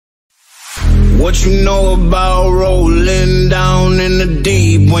What you know about rolling down in the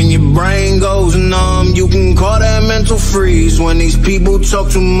deep? When your brain goes numb, you can call that mental freeze. When these people talk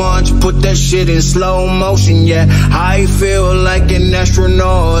too much, put that shit in slow motion. Yeah, I feel like an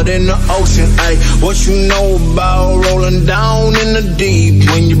astronaut in the ocean. Ay, what you know about rolling down in the deep?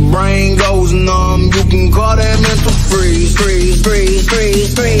 When your brain goes numb, you can call that mental freeze. Freeze, freeze,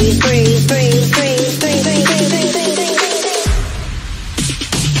 freeze, freeze, freeze, freeze, freeze, freeze, freeze, freeze, freeze.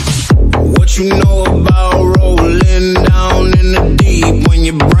 What you know about rolling down in the deep? When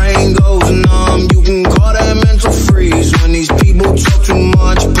your brain goes numb, you can call that mental freeze. When these people talk too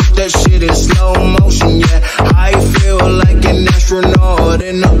much, put that shit in slow motion. Yeah, I feel like an astronaut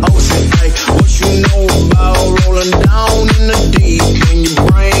in the ocean. Ay, what you know about rolling down in the deep? When your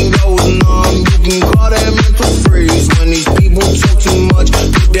brain goes numb, you can call that mental freeze. When these people talk too much,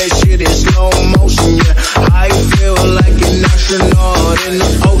 put that shit in slow motion. Yeah, I feel like an astronaut in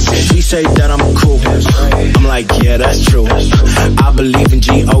the ocean. She say that I'm cool, I'm like, yeah, that's true. I believe in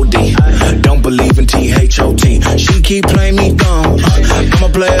G-O-D, don't believe in T-H-O-T. She keep playing me dumb, I'm a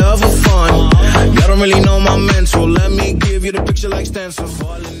player for fun. Y'all don't really know my mental, let me give you the picture like stencil.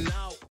 Falling out.